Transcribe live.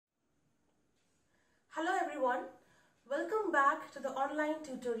Hello everyone, welcome back to the online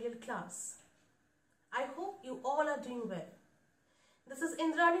tutorial class. I hope you all are doing well. This is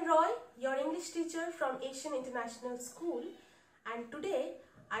Indrani Roy, your English teacher from Asian International School, and today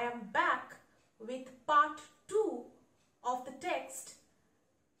I am back with part 2 of the text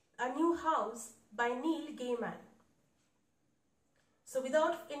A New House by Neil Gaiman. So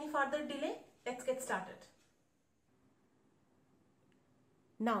without any further delay, let's get started.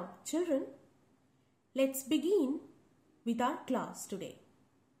 Now children, let's begin with our class today.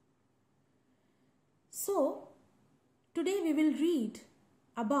 So, today we will read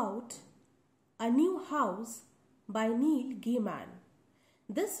about A New House by Neil Gaiman.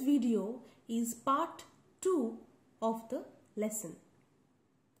 This video is part 2 of the lesson.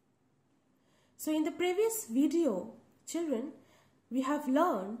 So, in the previous video, children, we have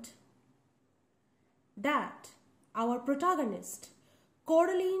learned that our protagonist,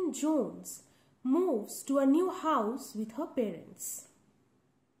 Coraline Jones, moves to a new house with her parents.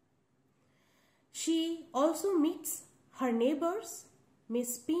 She also meets her neighbors,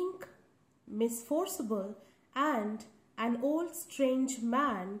 Miss Pink, Miss Forcible, and an old strange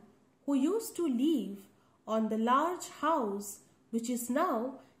man who used to live on the large house which is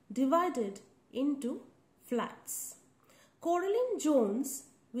now divided into flats. Coraline Jones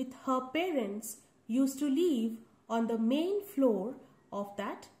with her parents used to live on the main floor of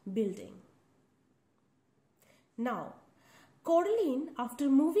that building. Now, Coraline, after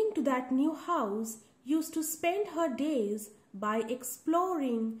moving to that new house, used to spend her days by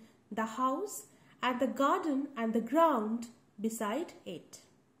exploring the house and the garden and the ground beside it.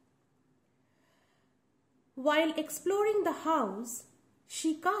 While exploring the house,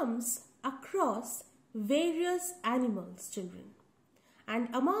 she comes across various animals, children, and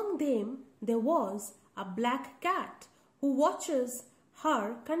among them there was a black cat who watches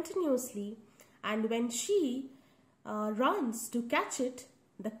her continuously, and when she runs to catch it,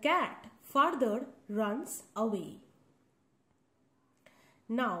 the cat further runs away.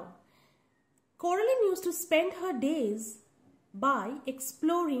 Now, Coraline used to spend her days by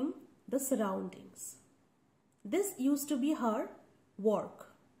exploring the surroundings. This used to be her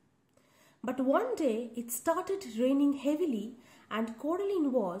work. But one day it started raining heavily and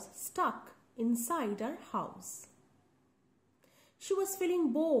Coraline was stuck inside her house. She was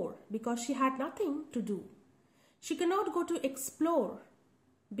feeling bored because she had nothing to do. She cannot go to explore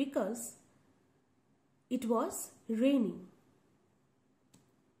because it was raining.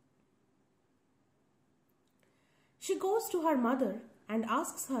 She goes to her mother and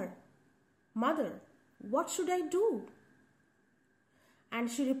asks her, "Mother, what should I do?"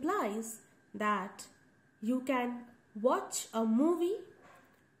 And she replies that you can watch a movie,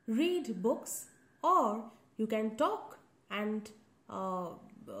 read books, or you can talk and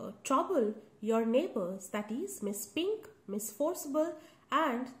trouble your neighbors, that is Miss Pink, Miss Forcible,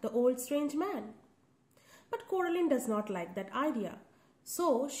 and the old strange man. But Coraline does not like that idea.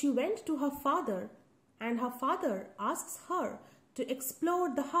 So she went to her father and her father asks her to explore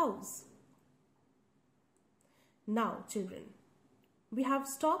the house. Now children, we have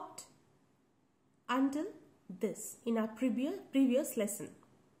stopped until this in our previous lesson.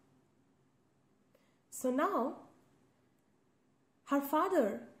 So now her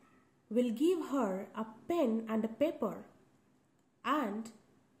father will give her a pen and a paper and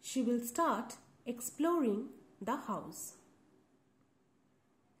she will start exploring the house.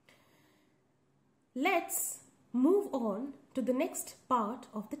 Let's move on to the next part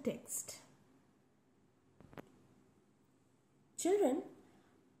of the text. Children,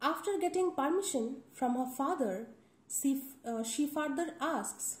 after getting permission from her father, she further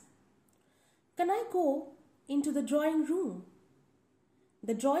asks, "Can I go into the drawing room?"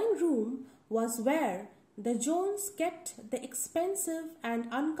 The drawing room was where the Jones kept the expensive and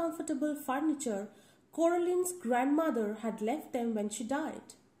uncomfortable furniture Coraline's grandmother had left them when she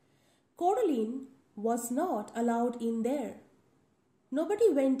died. Coraline was not allowed in there. Nobody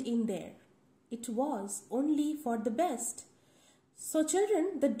went in there. It was only for the best. So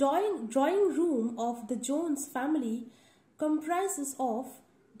children, the drawing room of the Jones family comprises of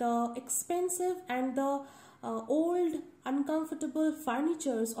the expensive and the old uncomfortable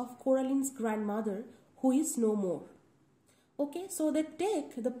furnitures of Coraline's grandmother, who is no more. Okay, so they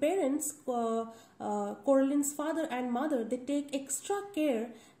take the parents, Coraline's father and mother, they take extra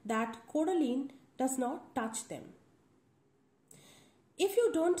care that Coraline does not touch them. "If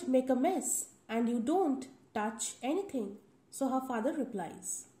you don't make a mess and you don't touch anything," so her father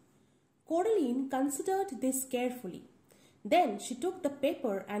replies. Coraline considered this carefully. Then she took the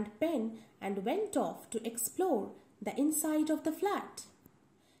paper and pen and went off to explore the inside of the flat.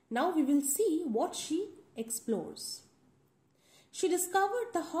 Now we will see what she explores. She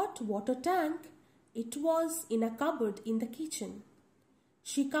discovered the hot water tank. It was in a cupboard in the kitchen.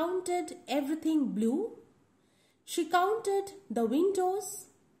 She counted everything blue. She counted the windows.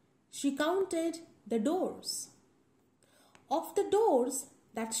 She counted the doors. Of the doors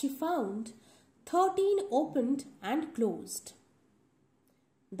that she found, 13 opened and closed.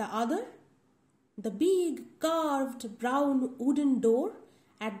 The big carved brown wooden door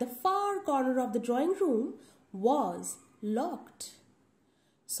at the far corner of the drawing room was locked.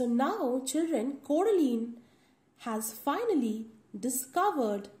 So now, children, Coraline has finally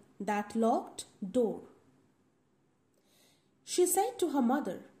discovered that locked door. She said to her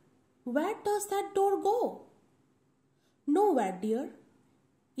mother, "Where does that door go?" "Nowhere, dear.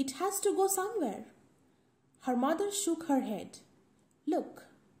 It has to go somewhere." Her mother shook her head. "Look,"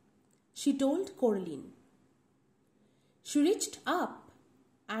 she told Coraline. She reached up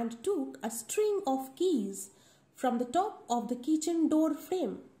and took a string of keys from the top of the kitchen door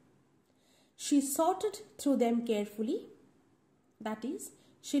frame. She sorted through them carefully. That is,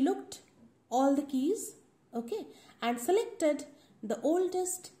 she looked all the keys, and selected the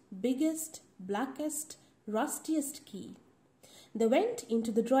oldest, biggest, blackest, rustiest key. They went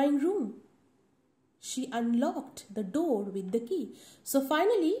into the drawing room. She unlocked the door with the key. So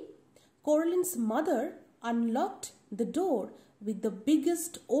finally, Coraline's mother unlocked the door with the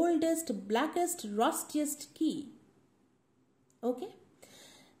biggest, oldest, blackest, rustiest key.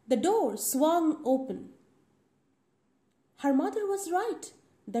 The door swung open. Her mother was right.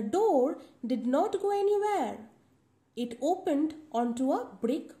 The door did not go anywhere. It opened onto a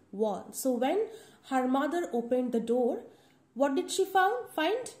brick wall. So when her mother opened the door, what did she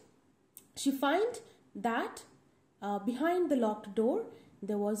find? She found that behind the locked door,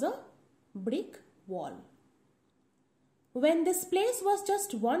 there was a brick wall. "When this place was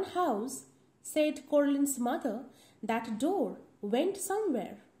just one house," said Coraline's mother, "that door went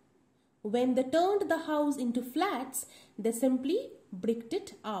somewhere. When they turned the house into flats, they simply bricked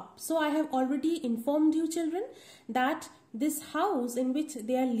it up." So I have already informed you, children, that this house in which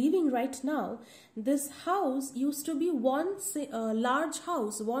they are living right now, this house used to be one large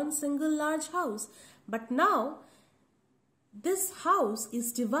house, one single large house. But now this house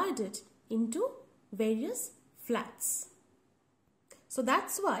is divided into various flats. So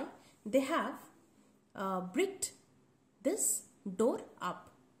that's why they have bricked this door up.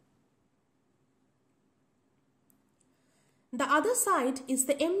 The other side is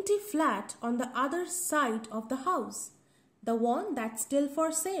the empty flat on the other side of the house, the one that's still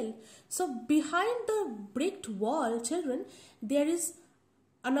for sale. So behind the bricked wall, children, there is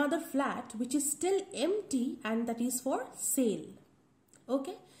another flat which is still empty and that is for sale.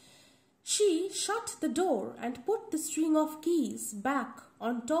 She shut the door and put the string of keys back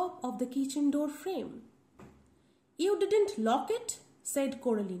on top of the kitchen door frame. "You didn't lock it?" said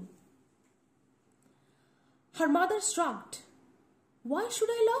Coraline. Her mother shrugged. "Why should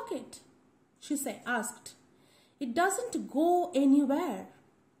I lock it?" she asked. "It doesn't go anywhere."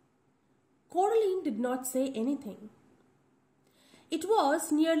 Coraline did not say anything. It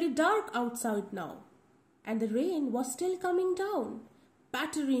was nearly dark outside now, and the rain was still coming down,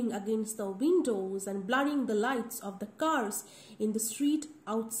 pattering against the windows and blurring the lights of the cars in the street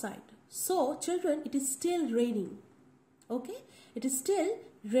outside. So, children, it is still raining. It is still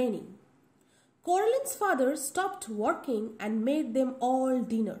raining. Coraline's father stopped working and made them all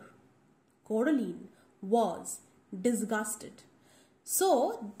dinner. Coraline was disgusted. So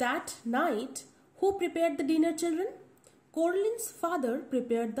that night, who prepared the dinner, children? Coraline's father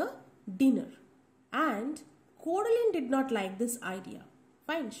prepared the dinner. And Coraline did not like this idea.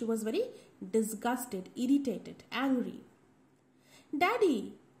 Fine, she was very disgusted, irritated, angry.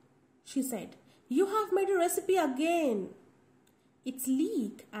 "Daddy," she said, "you have made a recipe again. It's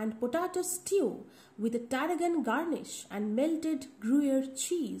leek and potato stew with a tarragon garnish and melted Gruyere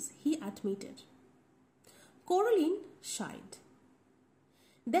cheese," he admitted. Coraline shied.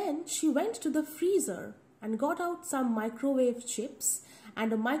 Then she went to the freezer and got out some microwave chips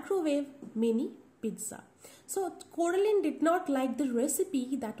and a microwave mini pizza. So Coraline did not like the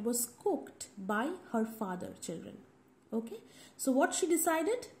recipe that was cooked by her father, children. So what she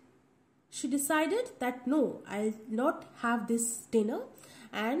decided? She decided that no, I'll not have this dinner,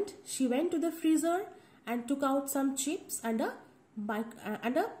 and she went to the freezer and took out some chips and a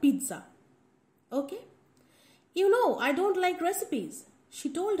pizza. "You know, I don't like recipes," she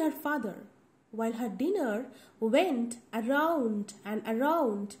told her father, while her dinner went around and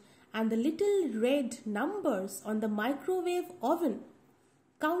around and the little red numbers on the microwave oven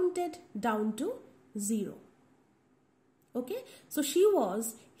counted down to 0. So she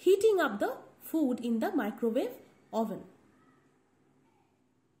was heating up the food in the microwave oven.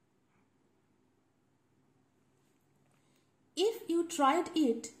 If you tried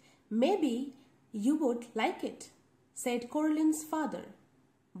it, maybe you would like it, said Coraline's father.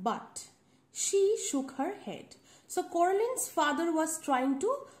 But she shook her head. So Coraline's father was trying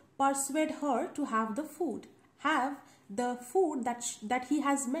to persuade her to have the food that he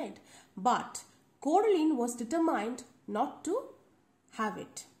has made. But Coraline was determined not to have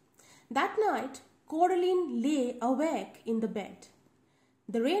it. That night, Coraline lay awake in the bed.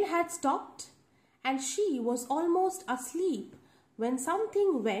 The rain had stopped and she was almost asleep when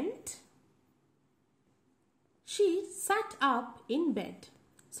something went. She sat up in bed.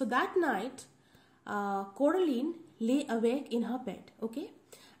 So that night, Coraline lay awake in her bed, okay?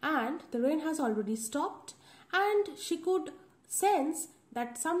 And the rain has already stopped and she could sense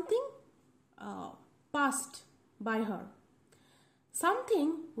that something passed by her.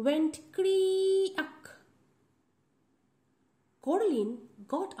 Something went creak. Coraline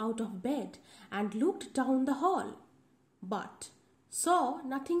got out of bed and looked down the hall, but saw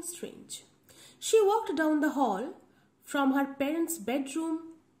nothing strange. She walked down the hall. From her parents' bedroom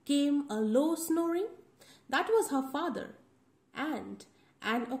came a low snoring. That was her father, and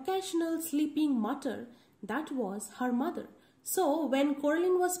an occasional sleeping mutter. That was her mother. So when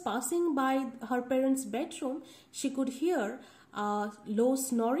Coraline was passing by her parents' bedroom, she could hear a low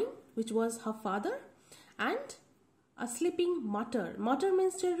snoring, which was her father, and a sleeping mutter. Mutter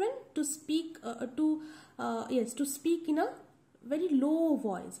means, children, to speak to speak in a very low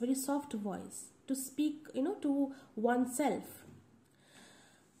voice, very soft voice, to speak, to oneself.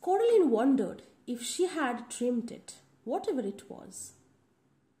 Coraline wondered if she had dreamed it, whatever it was.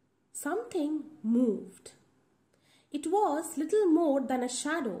 Something moved. It was little more than a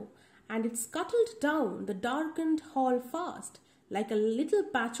shadow, and it scuttled down the darkened hall fast, like a little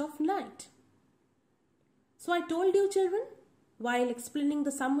patch of light. So I told you, children, while explaining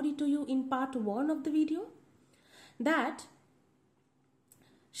the summary to you in part 1 of the video, that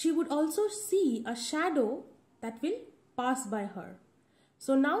she would also see a shadow that will pass by her.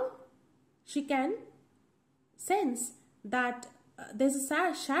 So now she can sense that there's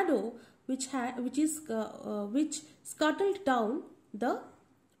a shadow which scuttled down the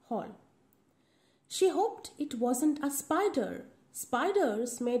hall. She hoped it wasn't a spider.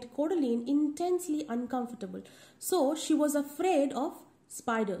 Spiders made Coraline intensely uncomfortable. So she was afraid of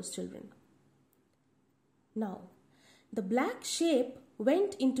spiders, children. Now, the black shape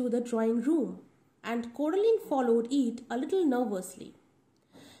went into the drawing room and Coraline followed it a little nervously.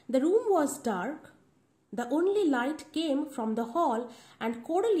 The room was dark. The only light came from the hall, and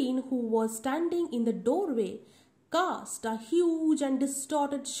Coraline, who was standing in the doorway, cast a huge and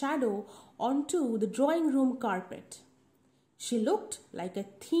distorted shadow onto the drawing room carpet. She looked like a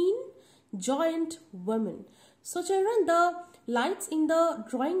thin, giant woman. So children, the lights in the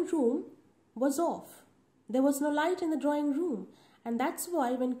drawing room was off. There was no light in the drawing room, and that's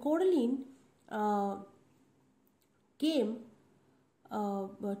why when Coraline came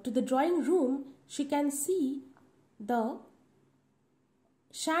to the drawing room, she can see the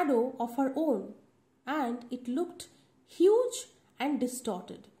shadow of her own, and it looked huge and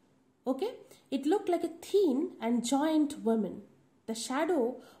distorted. Okay, it looked like a thin and giant woman. The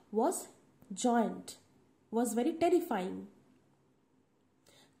shadow was giant, was very terrifying.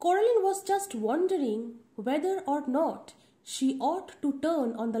 Coraline was just wondering whether or not she ought to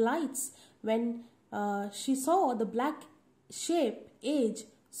turn on the lights when she saw the black shape edge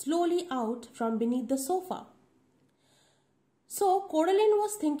slowly out from beneath the sofa. So Coraline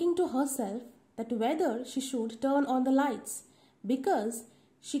was thinking to herself that whether she should turn on the lights, because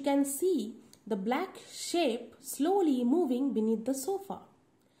she can see the black shape slowly moving beneath the sofa.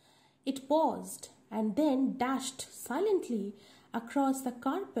 It paused and then dashed silently across the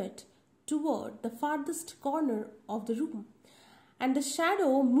carpet toward the farthest corner of the room, and the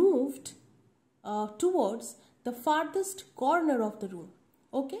shadow moved towards the farthest corner of the room.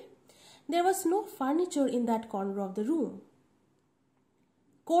 Okay, there was no furniture in that corner of the room.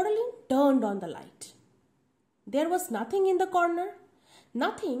 Coraline turned on the light. There was nothing in the corner,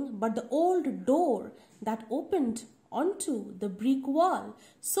 nothing but the old door that opened onto the brick wall.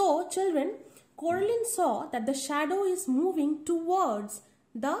 So children, Coraline saw that the shadow is moving towards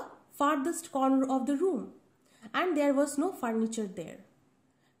the farthest corner of the room, and there was no furniture there.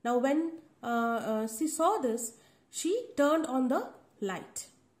 Now when she saw this, she turned on the light,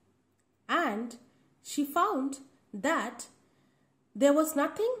 and she found that there was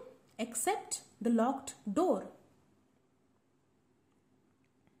nothing except the locked door.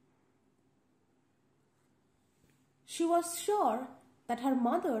 She was sure that her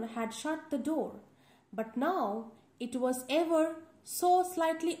mother had shut the door, but now it was ever so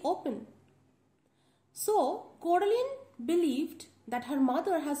slightly open. So Coraline believed that her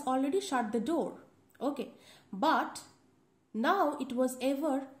mother has already shut the door. Okay, but now it was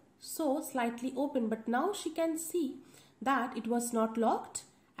ever so slightly open, but now she can see that it was not locked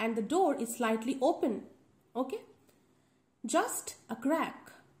and the door is slightly open. Okay, just a crack.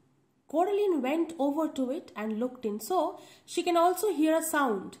 Coraline went over to it and looked in. So she can also hear a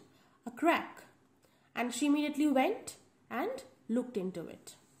sound, a crack, and she immediately went and looked into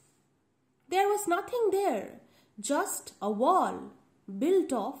it. There was nothing there, just a wall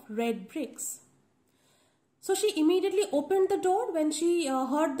built of red bricks. So she immediately opened the door when she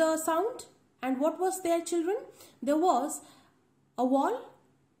heard the sound. And what was there, children? There was a wall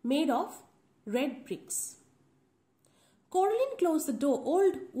made of red bricks. Coraline closed the door,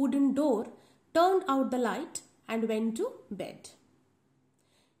 old wooden door, turned out the light and went to bed.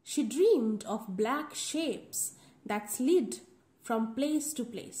 She dreamed of black shapes that slid from place to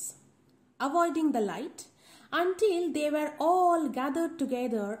place, avoiding the light until they were all gathered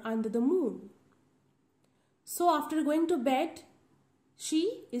together under the moon. So after going to bed,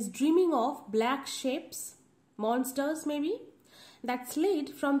 she is dreaming of black shapes, monsters maybe, that slid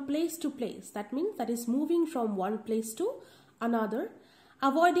from place to place. That means that is moving from one place to another,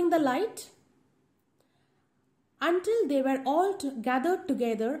 avoiding the light until they were all gathered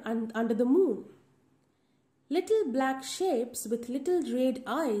together under the moon. Little black shapes with little red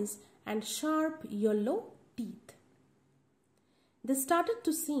eyes and sharp yellow teeth. They started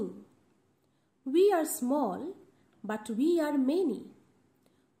to sing. We are small, but we are many.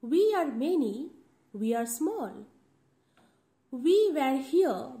 We are many, we are small. We were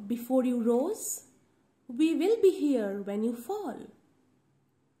here before you rose. We will be here when you fall.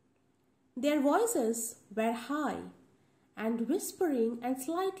 Their voices were high and whispering and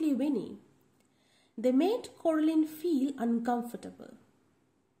slightly whinny. They made Coraline feel uncomfortable.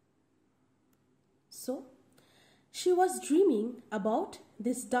 So, she was dreaming about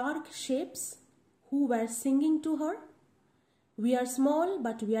these dark shapes who were singing to her. We are small,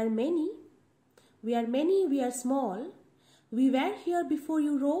 but we are many. We are many, we are small. We were here before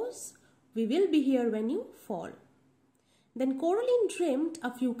you rose. We will be here when you fall. Then Coraline dreamed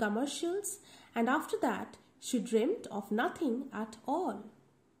a few commercials, and after that she dreamed of nothing at all.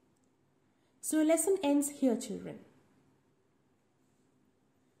 So a lesson ends here, children.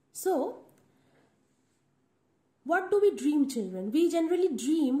 So, what do we dream, children? We generally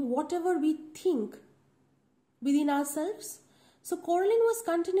dream whatever we think within ourselves. So Coraline was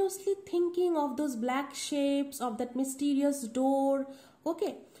continuously thinking of those black shapes, of that mysterious door.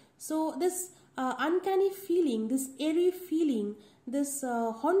 Okay, so this uncanny feeling, this eerie feeling, this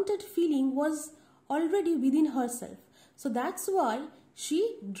haunted feeling was already within herself. So that's why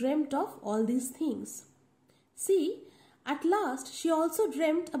she dreamt of all these things. See, at last she also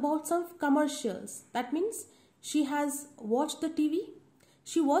dreamt about some commercials. That means she has watched the TV.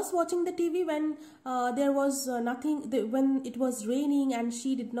 She was watching the TV when there was nothing, when it was raining and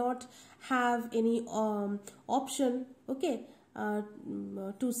she did not have any option, okay,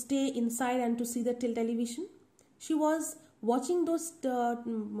 to stay inside and to see the television. She was watching those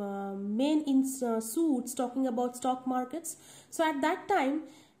men in suits talking about stock markets. So at that time,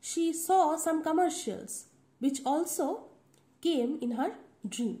 she saw some commercials which also came in her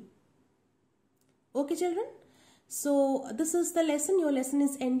dream. Okay, children? So this is the lesson. Your lesson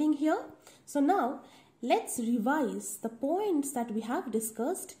is ending here. So now let's revise the points that we have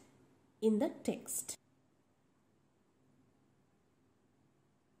discussed in the text.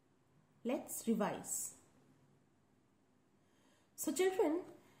 Let's revise. So children,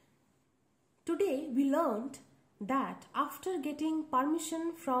 today we learned that after getting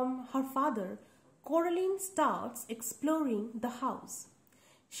permission from her father, Coraline starts exploring the house.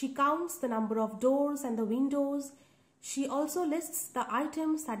 She counts the number of doors and the windows. She also lists the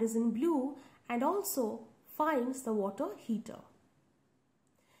items that is in blue and also finds the water heater.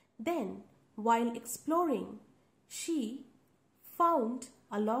 Then, while exploring, she found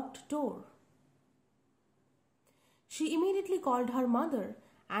a locked door. She immediately called her mother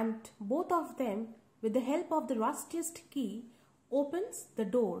and both of them, with the help of the rustiest key, opens the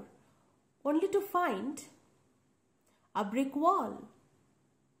door, only to find a brick wall.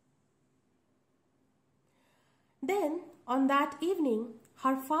 Then, on that evening,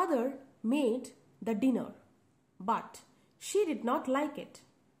 her father made the dinner, but she did not like it.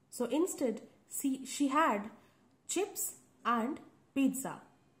 So instead, she had chips and pizza.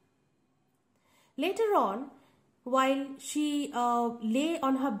 Later on, while she lay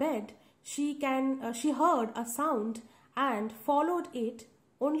on her bed, she heard a sound and followed it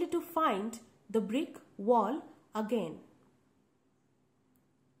only to find the brick wall again.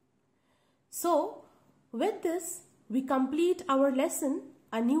 So, with this, we complete our lesson,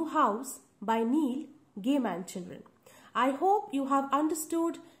 A New House by Neil Gaiman, children. I hope you have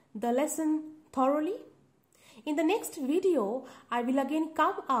understood the lesson thoroughly. In the next video, I will again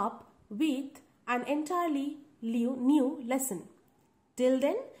come up with an entirely new lesson. Till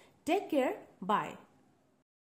then, take care. Bye.